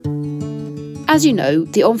As you know,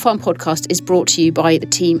 the On Farm podcast is brought to you by the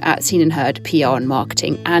team at Seen and Heard PR and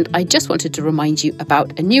Marketing, and I just wanted to remind you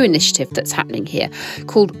about a new initiative that's happening here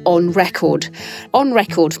called On Record. On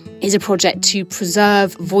Record is a project to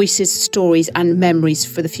preserve voices, stories and memories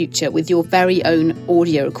for the future with your very own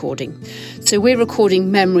audio recording. So we're recording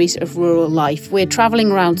memories of rural life. We're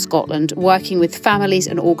travelling around Scotland, working with families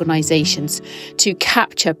and organisations to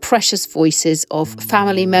capture precious voices of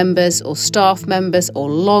family members or staff members or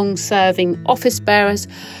long-serving office bearers,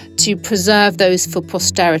 to preserve those for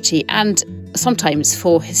posterity and sometimes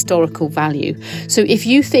for historical value. So if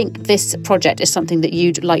you think this project is something that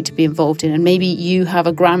you'd like to be involved in, and maybe you have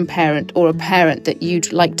a grandparent or a parent that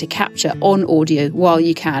you'd like to capture on audio while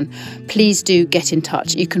you can, please do get in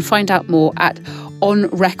touch. You can find out more at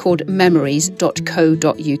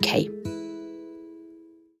onrecordmemories.co.uk.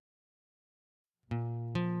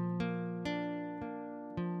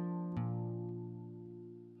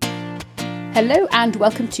 Hello and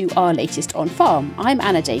welcome to our latest On Farm. I'm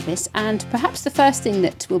Anna Davis, and perhaps the first thing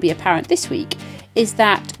that will be apparent this week is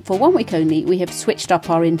that for 1 week only we have switched up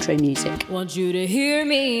our intro music. Want you to hear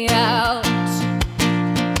me out.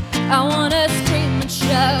 I want to scream and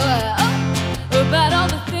shout about all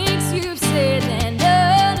the things you've said and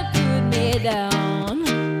done to put me down.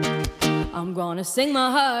 I'm gonna sing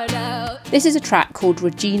my heart out. This is a track called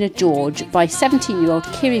Regina George by 17-year-old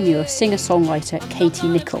Kirriemuir singer-songwriter Katie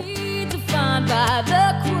Nicholl. By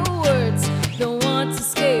the cruel words, the ones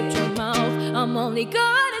escaped your mouth, I'm only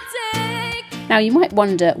gonna take. Now you might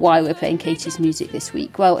wonder why we're playing Katie's music this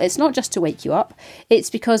week. Well, it's not just to wake you up,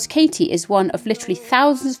 it's because Katie is one of literally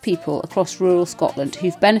thousands of people across rural Scotland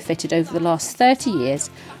who've benefited over the last 30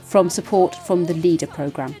 years from support from the LEADER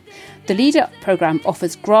programme. The LEADER programme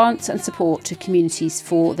offers grants and support to communities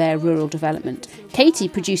for their rural development. Katie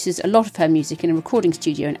produces a lot of her music in a recording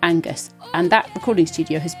studio in Angus, and that recording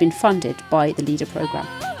studio has been funded by the LEADER programme.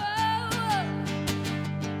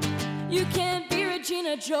 You can't be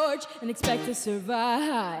Regina George and expect to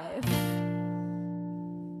survive.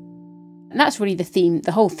 And that's really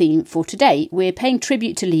the whole theme for today. We're paying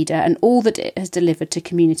tribute to LEADER and all that it has delivered to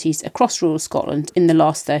communities across rural Scotland in the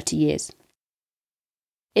last 30 years.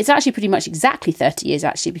 It's actually pretty much exactly 30 years,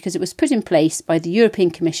 actually, because it was put in place by the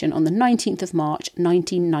European Commission on the 19th of March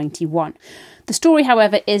 1991. The story,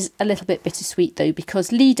 however, is a little bit bittersweet, though,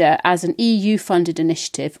 because LEADER, as an EU-funded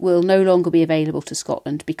initiative, will no longer be available to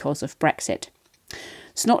Scotland because of Brexit.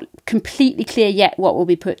 It's not completely clear yet what will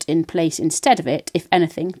be put in place instead of it, if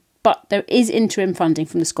anything, but there is interim funding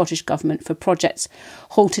from the Scottish Government for projects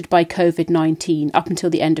halted by COVID-19 up until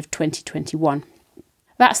the end of 2021.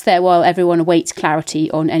 That's there while everyone awaits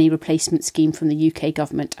clarity on any replacement scheme from the UK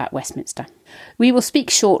Government at Westminster. We will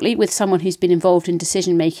speak shortly with someone who's been involved in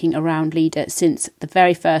decision-making around LEADER since the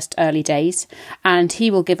very first early days, and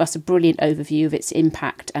he will give us a brilliant overview of its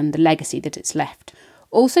impact and the legacy that it's left.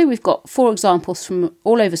 Also, we've got 4 examples from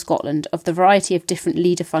all over Scotland of the variety of different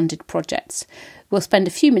LEADER-funded projects. We'll spend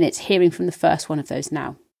a few minutes hearing from the first one of those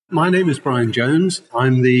now. My name is Brian Jones.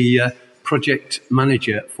 I'm the project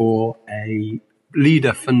manager for a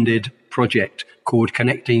LEADER-funded project called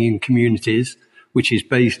Connecting in Communities, which is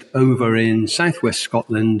based over in southwest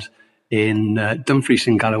Scotland in Dumfries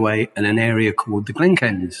and Galloway and an area called the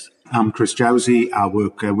Glenkens. I'm Chris Jowsey. I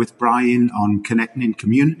work with Brian on Connecting in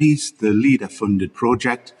Communities, the LEADER-funded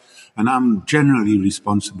project, and I'm generally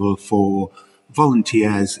responsible for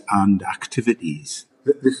volunteers and activities.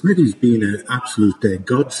 The Smithy's been an absolute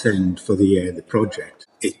godsend for the project.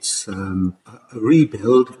 It's a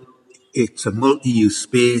rebuild. It's a multi-use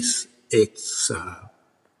space, it's a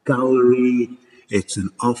gallery, it's an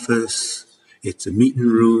office, it's a meeting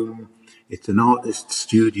room, it's an artist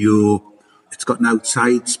studio, it's got an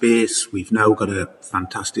outside space. We've now got a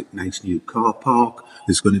fantastic, nice new car park.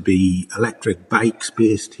 There's going to be electric bikes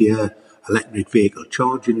based here, electric vehicle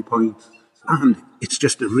charging points, and it's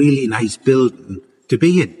just a really nice building to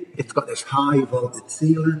be in. It's got this high vaulted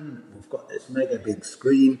ceiling, we've got this mega big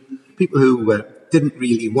screen. People who didn't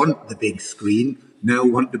really want the big screen now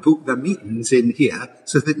want to book their meetings in here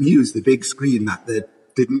so they can use the big screen that they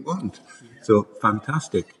didn't want. So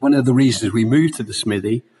fantastic. One of the reasons we moved to the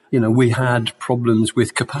Smithy, we had problems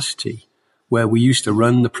with capacity where we used to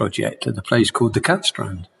run the project at a place called the Cat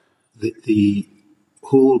Strand. The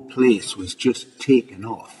whole place was just taken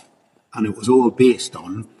off, and it was all based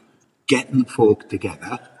on getting folk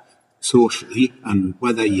together socially, and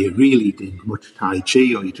whether you really did much Tai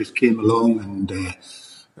Chi or you just came along and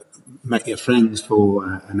met your friends for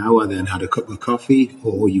an hour, then had a cup of coffee,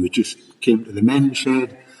 or you just came to the men's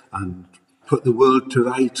shed and put the world to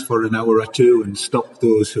rights for an hour or two and stopped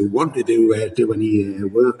those who want to do any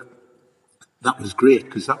work. That was great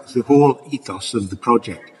because that was the whole ethos of the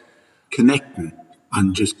project, connecting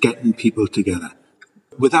and just getting people together.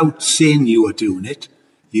 Without saying you were doing it,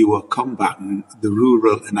 you were combating the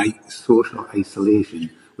rural and social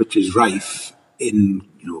isolation which is rife in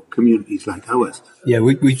communities like ours. Yeah,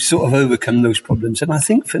 we've sort of overcome those problems, and I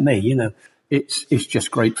think for me, it's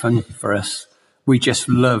just great fun for us. We just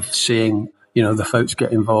love seeing the folks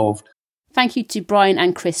get involved. Thank you to Brian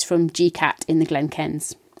and Chris from GCAT in the Glen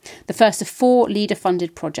Kens, the first of 4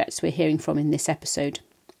 leader-funded projects we're hearing from in this episode.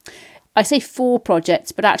 I say 4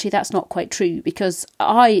 projects, but actually that's not quite true because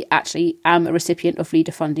I actually am a recipient of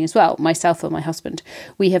leader funding as well, myself and my husband.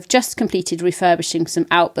 We have just completed refurbishing some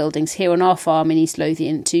outbuildings here on our farm in East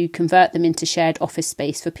Lothian to convert them into shared office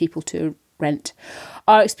space for people to rent.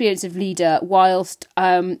 Our experience of leader, whilst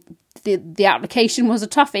the application was a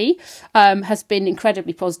toughie, has been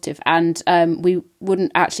incredibly positive, and we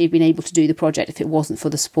wouldn't actually have been able to do the project if it wasn't for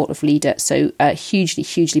the support of leader. So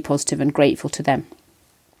hugely positive and grateful to them.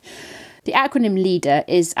 The acronym LEADER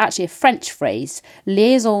is actually a French phrase,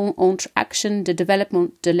 Liaison entre Action de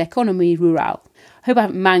Développement de l'Économie Rurale. I hope I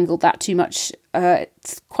haven't mangled that too much.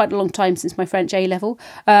 It's quite a long time since my French A-level,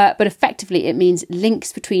 but effectively it means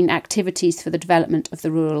links between activities for the development of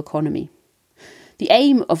the rural economy. The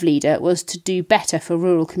aim of LEADER was to do better for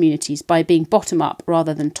rural communities by being bottom-up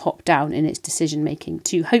rather than top-down in its decision-making,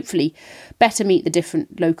 to hopefully better meet the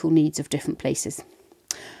different local needs of different places.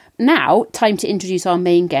 Now, time to introduce our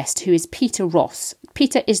main guest, who is Peter Ross.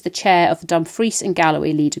 Peter is the chair of the Dumfries and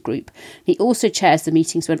Galloway Leader Group. He also chairs the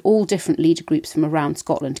meetings when all different leader groups from around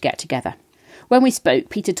Scotland get together. When we spoke,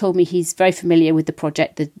 Peter told me he's very familiar with the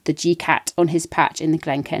project, the GCAT, on his patch in the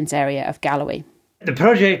Glen Kens area of Galloway. The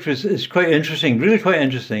project is quite interesting, really quite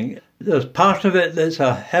interesting. There's part of it that's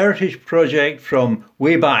a heritage project from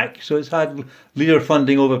way back, so it's had leader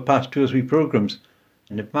funding over the past 2 or 3 programmes.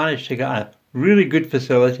 And they've managed to get a really good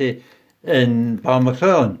facility in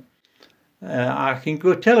Balmaclellan. I can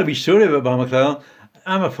go tell a wee story about Balmaclellan.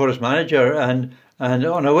 I'm a forest manager, and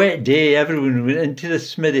on a wet day, everyone went into the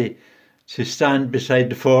smithy to stand beside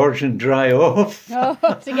the forge and dry off. Oh,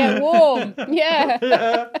 to get warm, yeah.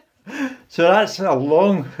 Yeah. So that's a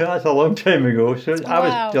long time ago. So I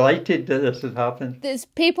was delighted that this had happened. There's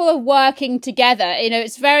people are working together.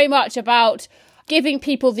 It's very much about giving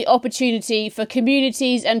people the opportunity for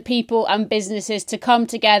communities and people and businesses to come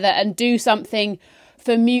together and do something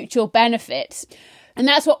for mutual benefit. And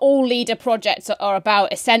that's what all leader projects are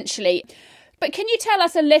about, essentially. But can you tell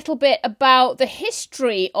us a little bit about the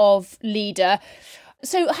history of leader?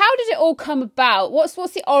 So how did it all come about? What's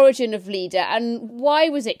the origin of leader and why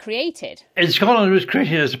was it created? In Scotland, it was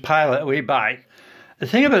created as a pilot way back. The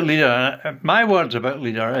thing about leader, my words about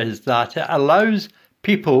leader, is that it allows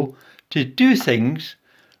people to do things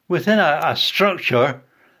within a structure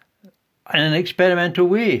in an experimental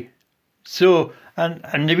way. So,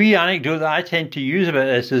 and the wee anecdote that I tend to use about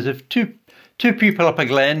this is if two people up a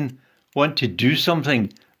glen want to do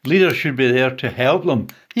something, leaders should be there to help them,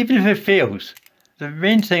 even if it fails. The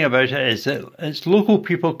main thing about it is that it's local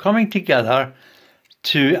people coming together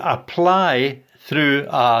to apply through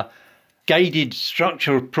a guided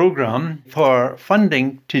structured programme for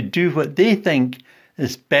funding to do what they think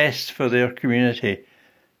is best for their community.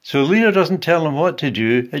 So leader doesn't tell them what to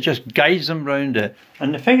do, it just guides them round it.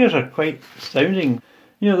 And the figures are quite astounding.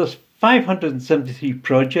 There's 573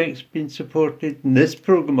 projects being supported in this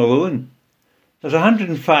programme alone. There's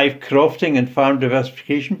 105 crofting and farm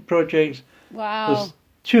diversification projects. Wow. There's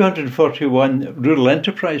 241 rural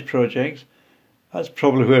enterprise projects. That's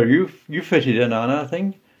probably where you fitted in, Anna, I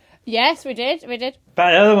think. Yes, we did.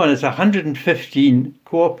 But the other one is 115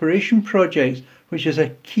 cooperation projects, which is a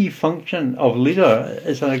key function of leader.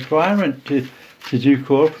 It's a requirement to do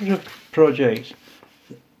cooperative projects.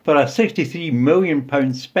 For a £63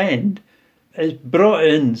 million spend, it's brought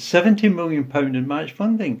in £70 million in match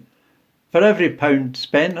funding. For every pound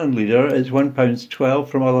spent on leader, it's £1.12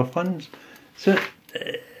 from other funds. So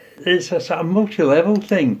it's a sort of multi-level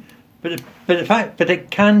thing. But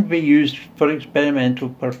it can be used for experimental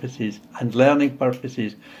purposes and learning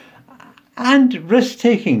purposes and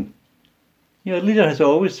risk-taking. Leader has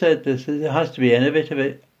always said this, it has to be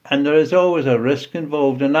innovative, and there is always a risk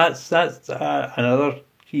involved, and that's another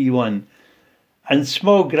key one. And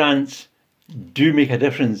small grants do make a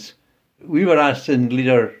difference. We were asked in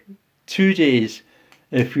Leader 2 days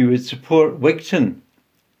if we would support Wigton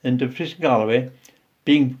in Dumfries and Galloway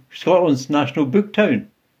being Scotland's national book town.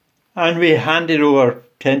 And we handed over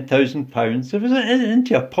 £10,000. It was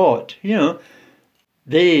into a pot,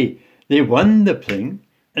 They won the thing,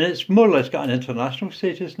 and it's more or less got an international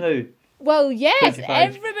status now. Well, yes, 25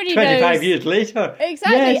 everybody 25 knows. years later.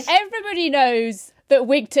 Exactly. Yes. Everybody knows that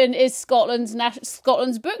Wigton is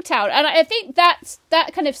Scotland's book town. And I think that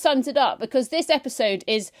kind of sums it up, because this episode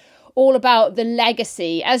is all about the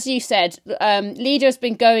legacy. As you said, Leader has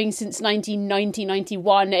been going since 1990,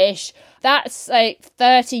 91-ish. That's like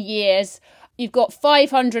 30 years. You've got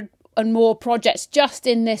 500 and more projects just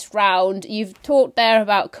in this round. You've talked there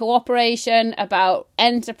about cooperation, about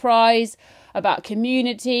enterprise, about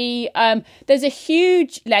community. There's a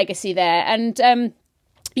huge legacy there. And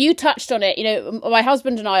you touched on it. You know, my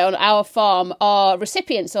husband and I on our farm are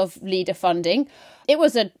recipients of Leader funding. It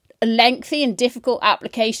was a lengthy and difficult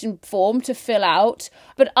application form to fill out,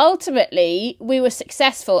 but ultimately we were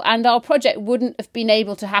successful, and our project wouldn't have been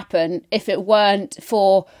able to happen if it weren't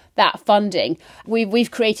for that funding.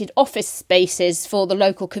 We've created office spaces for the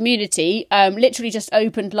local community, literally just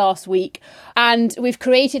opened last week, and we've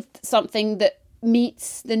created something that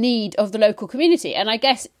meets the need of the local community. And I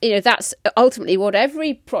guess, you know, that's ultimately what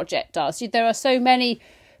every project does. There are so many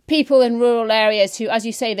people in rural areas who, as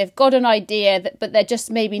you say, they've got an idea, but they're just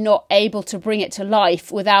maybe not able to bring it to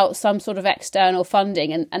life without some sort of external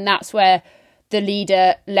funding. And that's where the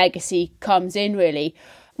Leader legacy comes in, really.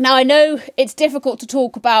 Now, I know it's difficult to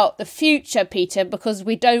talk about the future, Peter, because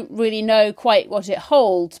we don't really know quite what it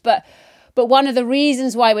holds. But one of the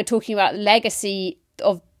reasons why we're talking about the legacy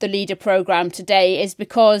of the Leader programme today is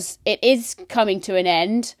because it is coming to an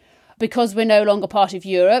end, because we're no longer part of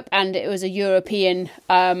Europe and it was a European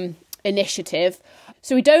initiative.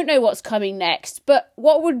 So we don't know what's coming next. But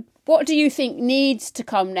what do you think needs to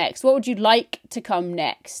come next? What would you like to come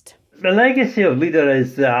next? The legacy of Leader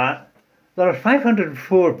is that there are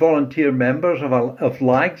 504 volunteer members of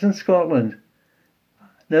LAGs in Scotland.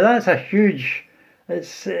 Now that's a huge,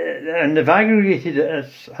 and they've aggregated it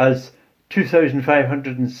as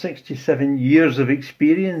 2,567 years of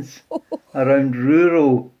experience around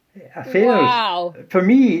rural affairs. Wow. For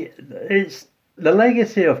me, it's the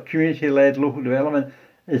legacy of community-led local development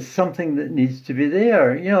is something that needs to be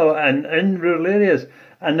there, you know, and in rural areas.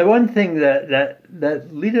 And the one thing that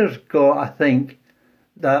Leaders got, I think,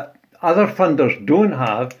 that other funders don't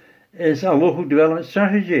have is a local development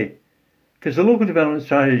strategy. Because the local development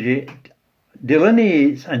strategy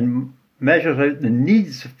delineates and measures out the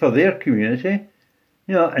needs for their community,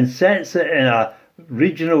 you know, and sets it in a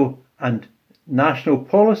regional and national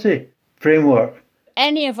policy framework.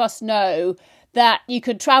 Any of us know that you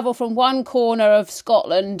could travel from one corner of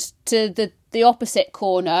Scotland to the opposite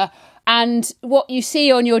corner, and what you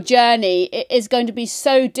see on your journey is going to be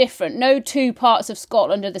so different. No two parts of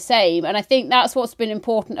Scotland are the same. And I think that's what's been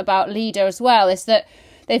important about Leader as well, is that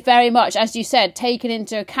they've very much, as you said, taken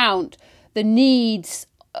into account the needs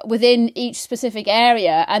within each specific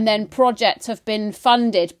area, and then projects have been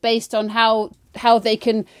funded based on how they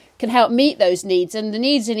can help meet those needs. And the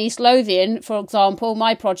needs in East Lothian, for example,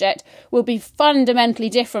 my project, will be fundamentally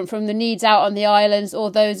different from the needs out on the islands or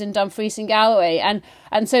those in Dumfries and Galloway.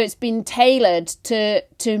 And so it's been tailored to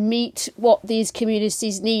meet what these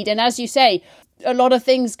communities need. And as you say, a lot of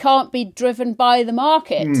things can't be driven by the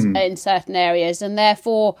market in certain areas, and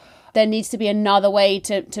therefore there needs to be another way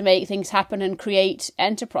to make things happen and create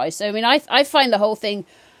enterprise. So, I mean, I find the whole thing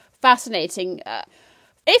fascinating.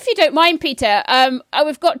 If you don't mind, Peter,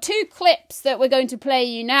 we've got two clips that we're going to play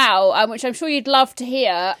you now, which I'm sure you'd love to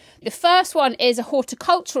hear. The first one is a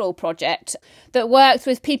horticultural project that works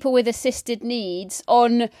with people with assisted needs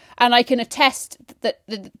and I can attest that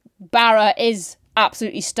the Barra is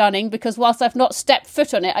absolutely stunning, because whilst I've not stepped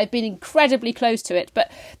foot on it, I've been incredibly close to it.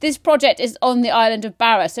 But this project is on the island of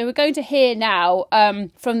Barra. So we're going to hear now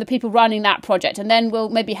from the people running that project, and then we'll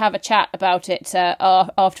maybe have a chat about it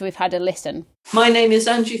after we've had a listen. My name is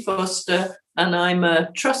Angie Foster, and I'm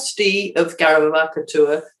a trustee of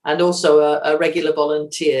Garavagatoa and also a regular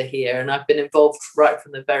volunteer here. And I've been involved right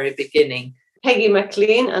from the very beginning. Peggy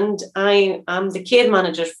McLean, and I am the care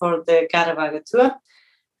manager for the Garavagatoa.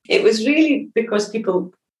 It was really because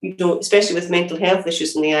people, especially with mental health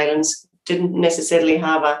issues in the islands, didn't necessarily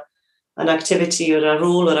have an activity or a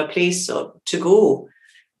role or a place to go.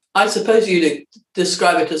 I suppose you'd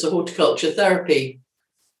describe it as a horticulture therapy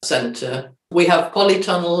centre. We have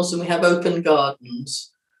polytunnels and we have open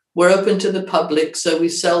gardens. We're open to the public, so we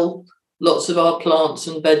sell lots of our plants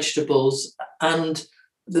and vegetables. And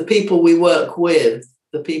the people we work with,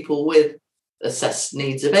 the people with assessed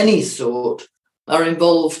needs of any sort, are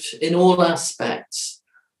involved in all aspects,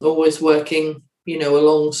 always working,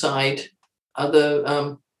 alongside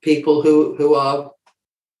other people who are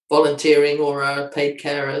volunteering or are paid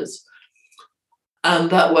carers. And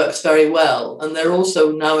that works very well. And they're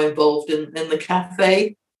also now involved in the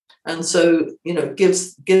cafe. And so,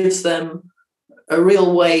 gives them a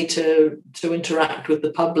real way to interact with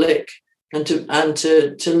the public and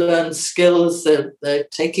to learn skills. They're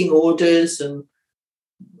taking orders and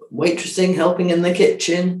waitressing, helping in the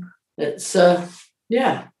kitchen. It's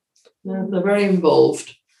they're very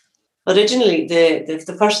involved. Originally,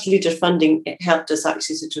 the first leader funding, it helped us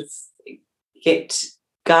actually sort of get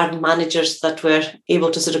garden managers that were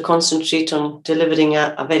able to sort of concentrate on delivering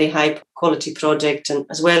a very high quality project, and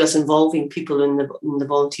as well as involving people in the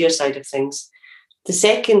volunteer side of things. The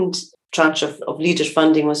second tranche of leader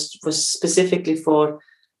funding was specifically for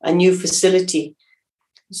a new facility.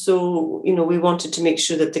 So, we wanted to make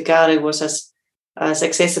sure that the Gara was as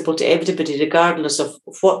accessible to everybody, regardless of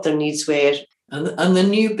what their needs were. And the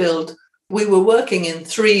new build, we were working in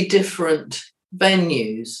 3 different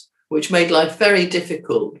venues, which made life very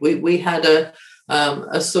difficult. We had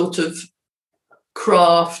a sort of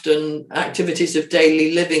craft and activities of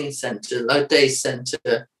daily living centre, a day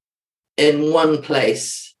centre, in one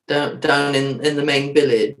place down in the main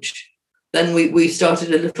village. Then we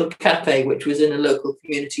started a little cafe, which was in a local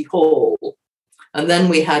community hall. And then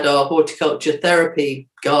we had our horticulture therapy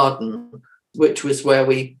garden, which was where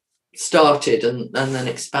we started and then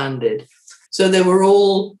expanded. So they were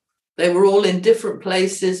all in different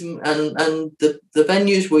places, and the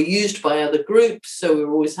venues were used by other groups. So we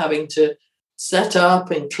were always having to set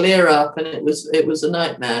up and clear up, and it was a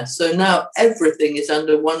nightmare. So now everything is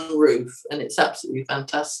under one roof, and it's absolutely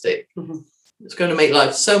fantastic. Mm-hmm. It's going to make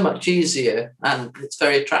life so much easier, and it's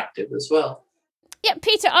very attractive as well. Yeah,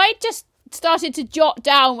 Peter, I just started to jot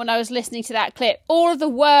down when I was listening to that clip all of the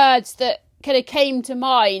words that kind of came to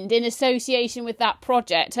mind in association with that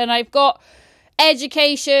project. And I've got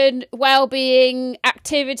education, well-being,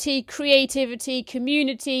 activity, creativity,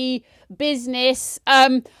 community, business.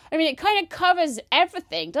 It kind of covers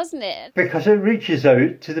everything, doesn't it? Because it reaches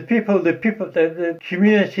out to the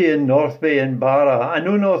community in North Bay and Barra. I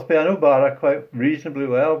know North Bay, I know Barra quite reasonably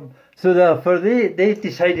well. So therefore they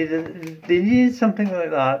decided that they needed something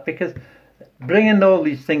like that, because bringing all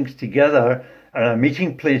these things together and a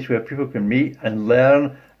meeting place where people can meet and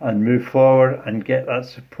learn and move forward and get that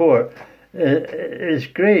support is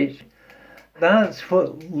great. That's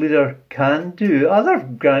what Leader can do. Other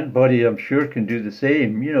grant bodies, I'm sure, can do the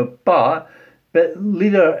same, but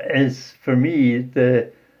Leader is, for me,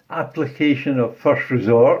 the application of first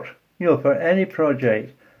resort, for any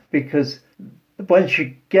project, because once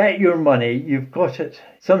you get your money, you've got it.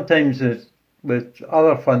 Sometimes with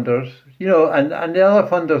other funders, and the other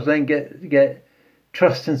funders then get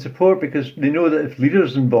trust and support, because they know that if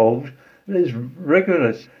Leader's involved, it's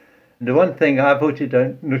rigorous. The one thing I noted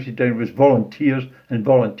down was volunteers and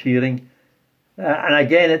volunteering. And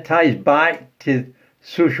again, it ties back to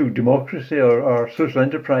social democracy or social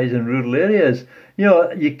enterprise in rural areas.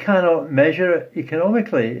 You cannot measure it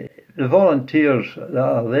economically. The volunteers that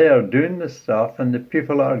are there doing this stuff and the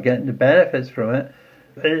people that are getting the benefits from it,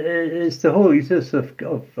 it's the whole ethos of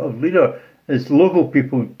Leader. It's local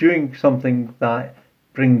people doing something that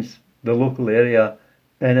brings the local area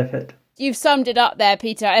benefit. You've summed it up there,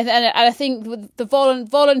 Peter. And I think the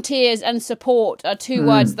volunteers and support are 2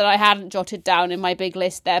 words that I hadn't jotted down in my big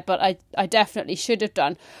list there, but I definitely should have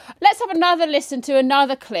done. Let's have another listen to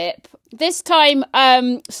another clip. This time,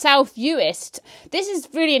 South Uist. This is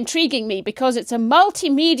really intriguing me because it's a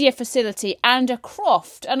multimedia facility and a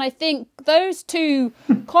croft. And I think those 2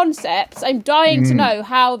 concepts, I'm dying to know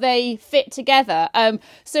how they fit together.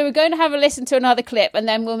 So we're going to have a listen to another clip, and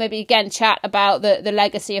then we'll maybe again chat about the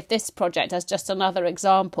legacy of this project as just another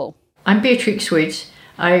example. I'm Beatrix Wood.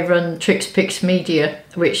 I run Trix Pix Media,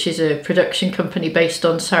 which is a production company based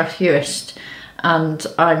on South Uist. And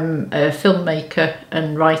I'm a filmmaker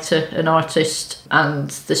and writer and artist, and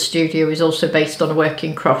the studio is also based on a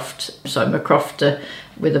working croft. So I'm a crofter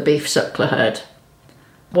with a beef suckler herd.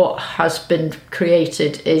 What has been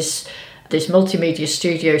created is this multimedia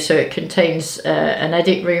studio, so it contains an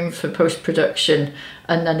edit room for post-production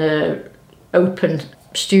and then an open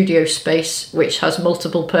studio space which has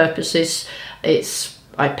multiple purposes.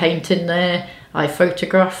 I paint in there, I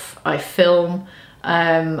photograph, I film.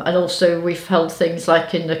 And also we've held things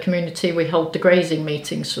like in the community, we hold the grazing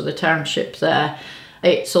meetings for the township there.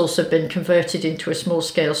 It's also been converted into a small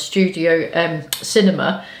scale studio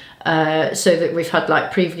cinema, so that we've had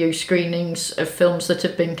like preview screenings of films that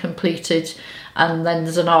have been completed, and then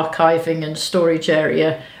there's an archiving and storage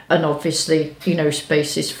area, and obviously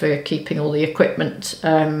spaces for keeping all the equipment,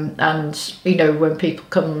 and when people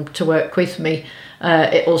come to work with me,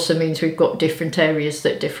 it also means we've got different areas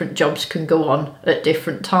that different jobs can go on at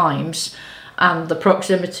different times. And the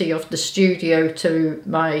proximity of the studio to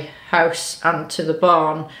my house and to the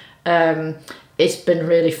barn It's been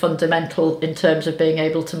really fundamental in terms of being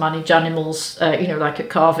able to manage animals, like at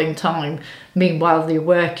calving time. Meanwhile, they're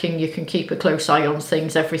working, you can keep a close eye on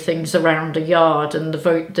things, everything's around a yard, and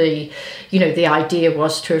the idea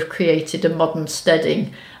was to have created a modern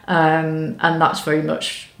steading, and that's very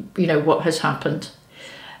much, what has happened.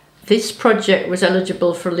 This project was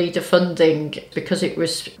eligible for Leader funding because it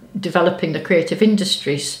was developing the creative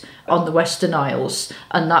industries on the Western Isles,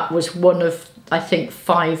 and that was one of, I think,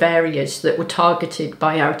 5 areas that were targeted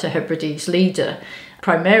by Outer Hebrides Leader.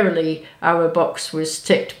 Primarily, our box was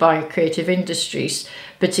ticked by creative industries,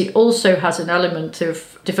 but it also has an element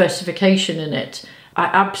of diversification in it. I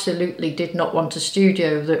absolutely did not want a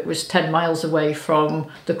studio that was 10 miles away from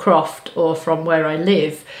the croft or from where I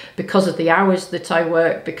live, because of the hours that I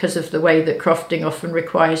work, because of the way that crofting often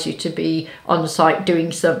requires you to be on site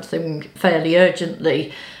doing something fairly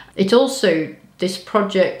urgently. It also, this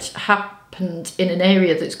project happened in an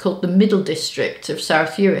area that's called the Middle District of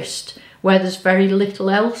South Uist, where there's very little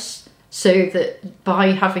else. So that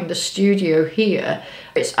by having the studio here,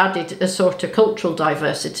 it's added a sort of cultural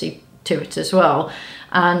diversity to it as well,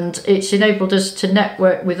 and it's enabled us to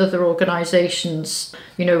network with other organisations.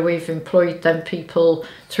 We've employed them people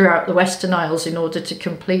throughout the Western Isles in order to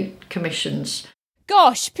complete commissions.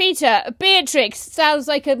 Gosh, Peter, Beatrix sounds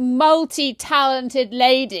like a multi-talented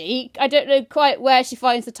lady. I don't know quite where she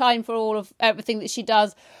finds the time for all of everything that she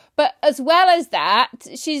does, but as well as that,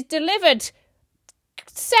 she's delivered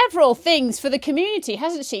several things for the community,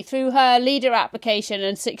 hasn't she, through her Leader application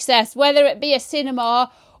and success, whether it be a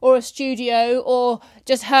cinema or a studio, or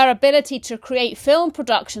just her ability to create film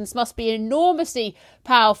productions must be enormously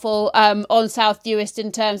powerful on South Uist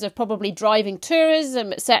in terms of probably driving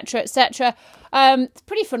tourism, etc., etc. It's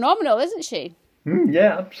pretty phenomenal, isn't she?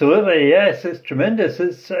 Yeah, absolutely. Yes, it's tremendous.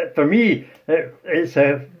 It's for me, it's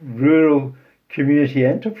a rural community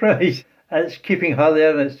enterprise. It's keeping her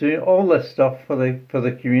there, and it's doing all this stuff for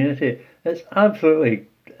the community. It's absolutely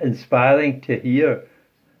inspiring to hear.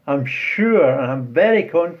 I'm sure, and I'm very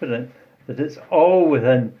confident, that it's all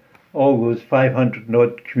within all those 500 and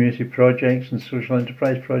odd community projects and social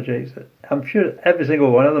enterprise projects. I'm sure every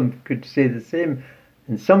single one of them could say the same,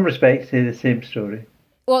 in some respects, say the same story.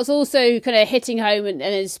 What's also kind of hitting home and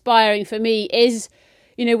inspiring for me is,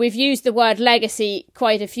 we've used the word legacy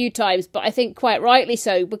quite a few times, but I think quite rightly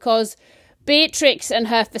so, because Beatrix and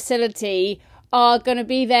her facility are going to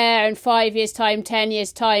be there in 5 years' time, 10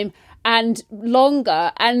 years' time, and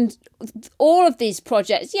longer. And all of these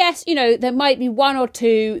projects, yes, there might be one or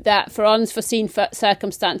two that for unforeseen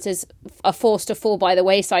circumstances are forced to fall by the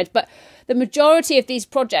wayside, but the majority of these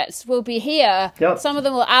projects will be here. Yep. Some of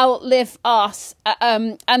them will outlive us,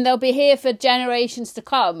 and they'll be here for generations to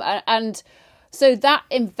come. And so that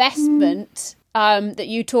investment that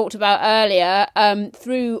you talked about earlier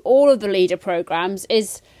through all of the Leader programmes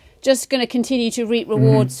is just going to continue to reap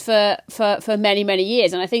rewards for many, many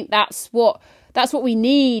years. And I think that's what we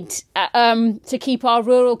need to keep our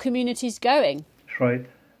rural communities going. That's right.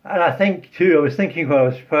 And I think too, I was thinking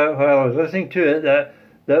while I was listening to it,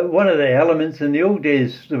 that one of the elements in the old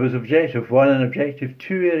days, there was Objective 1 and Objective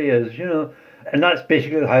 2 areas, and that's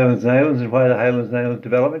basically the Highlands and Islands, and why the Highlands and Islands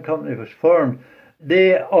Development Company was formed.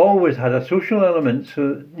 They always had a social element,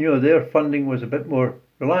 so their funding was a bit more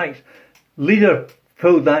relaxed. Leader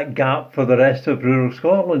filled that gap for the rest of rural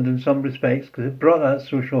Scotland in some respects, because it brought that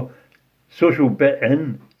social bit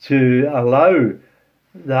in to allow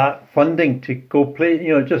that funding to go play.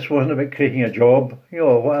 It just wasn't about creating a job,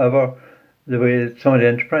 or whatever, the way some of the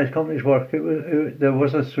enterprise companies work. There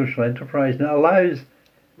was a social enterprise, and it allows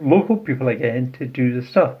local people again to do the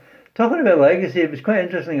stuff. Talking about legacy, it was quite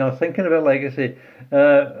interesting. I was thinking about legacy.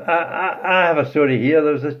 I have a story here.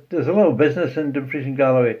 There's a little business in Dumfries and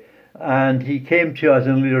Galloway, and he came to us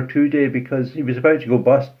in Leader 2 Day because he was about to go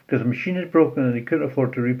bust because a machine had broken and he couldn't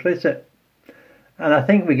afford to replace it. And I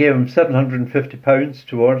think we gave him £750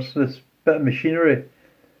 towards this bit of machinery,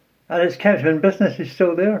 and it's kept him in business. He's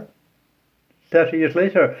still there 30 years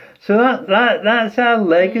later. So that's our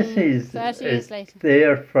legacies. 30 years later.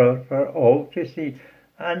 There for all to see.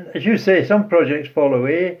 And as you say, some projects fall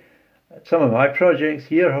away. Some of my projects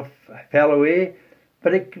here have fell away.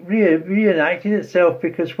 But it reenacted itself,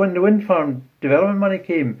 because when the wind farm development money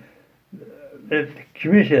came, the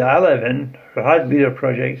community that I live in, who had Leader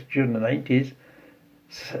projects during the 90s,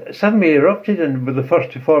 suddenly erupted and were the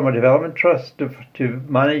first to form a development trust to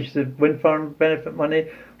manage the wind farm benefit money,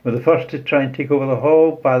 were the first to try and take over the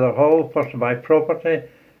hall, buy their hall, first to buy property.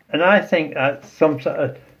 And I think that's some sort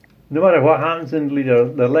of, no matter what happens in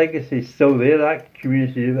Leader, the legacy is still there. That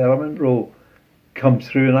community development role comes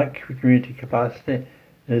through, and that community capacity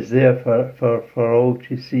is there for all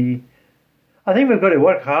to see. I think we've got to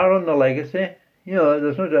work hard on the legacy.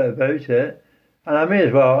 There's no doubt about it. And I may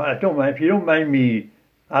as well, I don't mind, if you don't mind me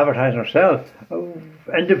advertising ourselves,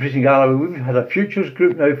 Indo Preaching Galloway, we've had a futures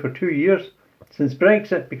group now for 2 years since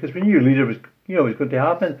Brexit, because we knew a leader was going to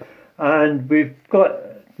happen. And we've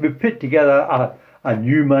put together a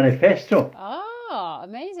new manifesto. Ah,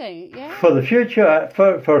 amazing! Yeah. For the future,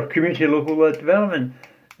 for community local development,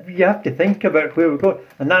 you have to think about where we go,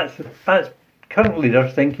 and that's current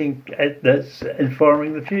leaders thinking that's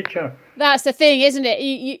informing the future. That's the thing, isn't it?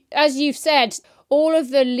 You, as you've said, all of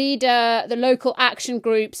the local action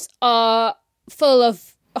groups are full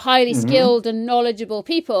of highly skilled and knowledgeable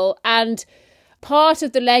people, and part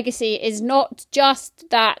of the legacy is not just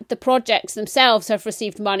that the projects themselves have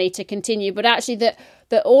received money to continue, but actually that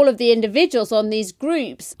all of the individuals on these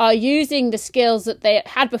groups are using the skills that they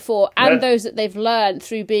had before and those that they've learned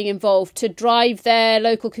through being involved to drive their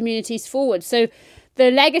local communities forward. So the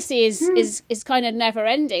legacy is kind of never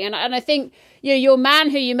ending. And I think, your man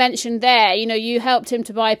who you mentioned there, you helped him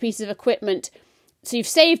to buy a piece of equipment. So you've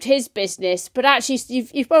saved his business, but actually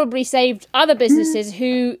you've probably saved other businesses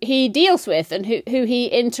who he deals with and who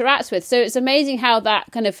he interacts with. So it's amazing how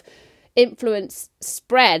that kind of influence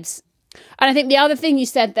spreads. And I think the other thing you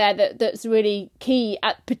said there that's really key,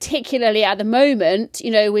 particularly at the moment,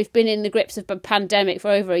 we've been in the grips of a pandemic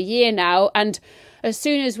for over a year now, and as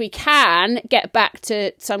soon as we can get back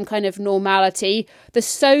to some kind of normality, the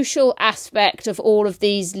social aspect of all of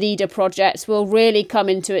these leader projects will really come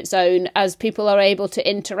into its own as people are able to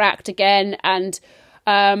interact again and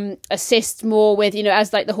assist more with,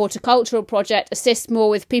 as like the horticultural project, assist more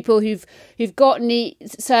with people who've got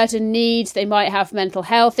certain needs. They might have mental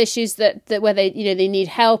health issues that where they need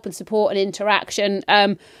help and support and interaction.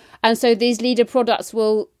 And so these leader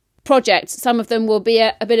projects, some of them will be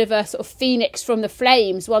a bit of a sort of phoenix from the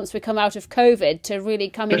flames once we come out of COVID to really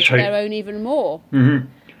come into their own even more. Mm-hmm.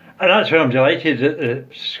 And that's why I'm delighted that the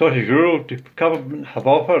Scottish Rural Government have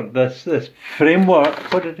offered this framework.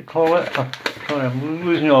 What did they call it? Sorry, I'm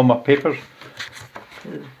losing all my papers.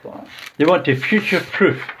 They want to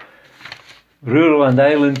future-proof rural and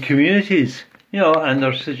island communities. And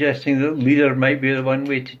they're suggesting that leader might be the one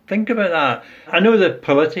way to think about that. I know the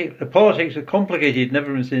politics are complicated and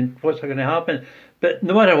everyone's saying, what's going to happen? But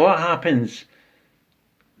no matter what happens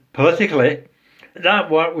politically,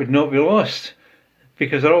 that work would not be lost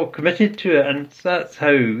because they're all committed to it. And that's how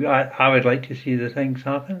I would like to see the things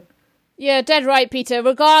happen. Yeah, dead right, Peter.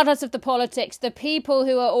 Regardless of the politics, the people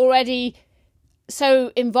who are already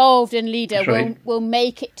so involved in leader will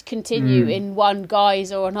make it continue in one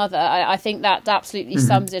guise or another. I think that absolutely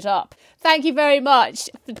sums it up. Thank you very much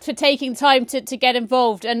for taking time to get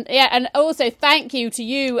involved, and also thank you to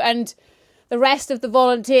you and the rest of the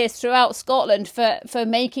volunteers throughout Scotland for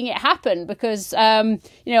making it happen, because I'm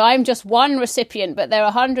just one recipient, but there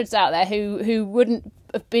are hundreds out there who wouldn't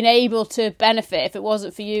have been able to benefit if it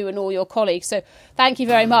wasn't for you and all your colleagues. So thank you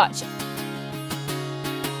very much.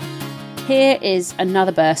 Here is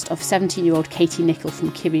another burst of 17-year-old Katie Nicholl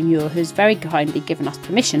from Kirriemuir, who's very kindly given us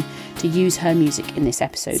permission to use her music in this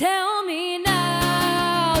episode. Tell me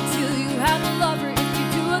now, do you have a lover? If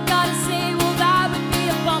you do, I gotta say, well, that would be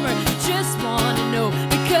a bummer. Just wanna know,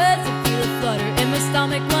 because I feel a flutter in my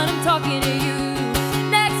stomach when I'm talking to you.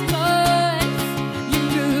 Next month, you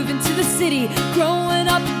move into the city, growing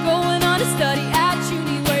up and going on a study at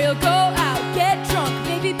uni, where you'll go out, get drunk,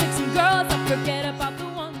 maybe pick some girls up, forget about the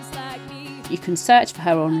ones like me. You can search for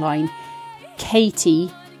her online,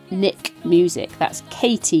 Katie Nick Music. That's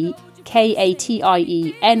Katie,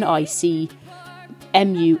 KATIENIC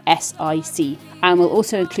MUSIC. And we'll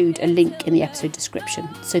also include a link in the episode description.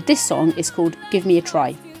 So this song is called Give Me a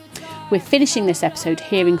Try. We're finishing this episode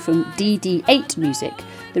hearing from DD8 Music,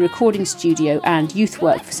 the recording studio and youth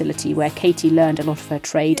work facility where Katie learned a lot of her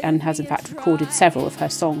trade and has in fact recorded several of her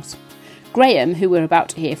songs. Graham, who we're about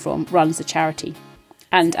to hear from, runs the charity.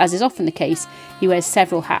 And as is often the case, he wears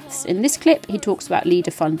several hats. In this clip, he talks about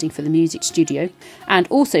leader funding for the music studio and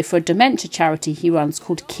also for a dementia charity he runs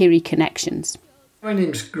called Kiri Connections. My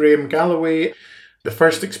name's Graham Galloway. The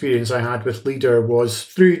first experience I had with Leader was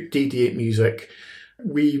through DD8 Music.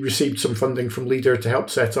 We received some funding from Leader to help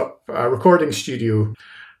set up a recording studio.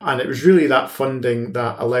 And it was really that funding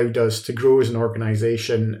that allowed us to grow as an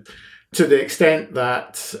organisation to the extent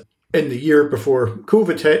that in the year before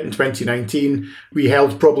COVID hit in 2019, we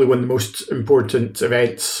held probably one of the most important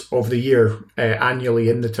events of the year annually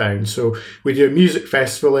in the town. So we do a music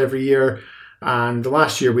festival every year, and the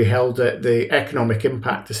last year we held the economic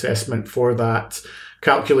impact assessment for that.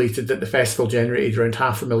 calculated that the festival generated around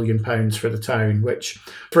 £500,000 for the town, which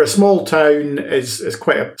for a small town is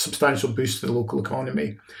quite a substantial boost to the local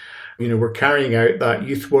economy. We're carrying out that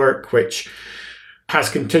youth work, which has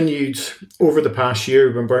continued over the past year.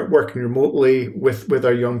 We've been working remotely with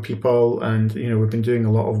our young people, and we've been doing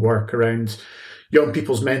a lot of work around young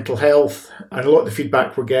people's mental health. And a lot of the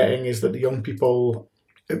feedback we're getting is that the young people,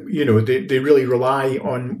 they really rely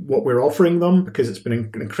on what we're offering them, because it's been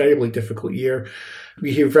an incredibly difficult year.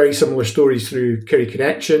 We hear very similar stories through Kerry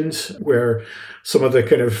Connections, where some of the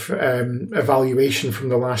kind of evaluation from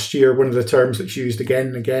the last year, one of the terms that's used again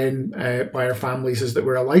and again by our families is that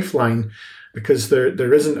we're a lifeline, because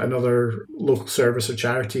there isn't another local service or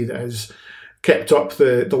charity that has kept up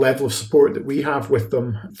the level of support that we have with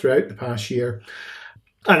them throughout the past year.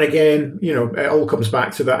 And again, it all comes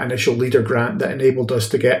back to that initial leader grant that enabled us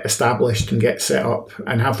to get established and get set up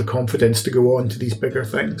and have the confidence to go on to these bigger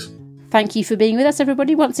things. Thank you for being with us,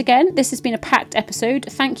 everybody, once again. This has been a packed episode.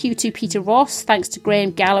 Thank you to Peter Ross, thanks to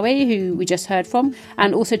Graham Galloway, who we just heard from,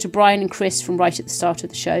 and also to Brian and Chris from right at the start of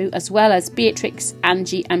the show, as well as Beatrix,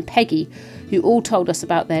 Angie and Peggy, who all told us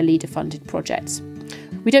about their leader-funded projects.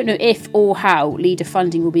 We don't know if or how leader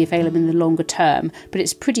funding will be available in the longer term, but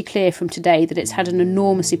it's pretty clear from today that it's had an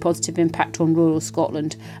enormously positive impact on rural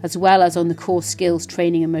Scotland, as well as on the core skills,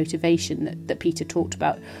 training and motivation that Peter talked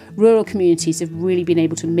about. Rural communities have really been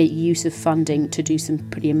able to make use of funding to do some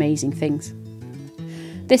pretty amazing things.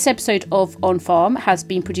 This episode of On Farm has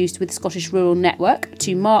been produced with Scottish Rural Network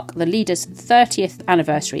to mark the Leader's 30th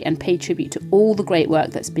anniversary and pay tribute to all the great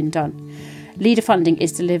work that's been done. Leader funding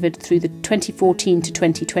is delivered through the 2014 to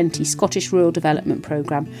 2020 Scottish Rural Development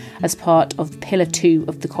Programme as part of Pillar 2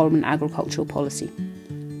 of the Common Agricultural Policy.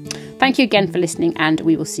 Thank you again for listening, and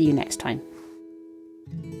we will see you next time.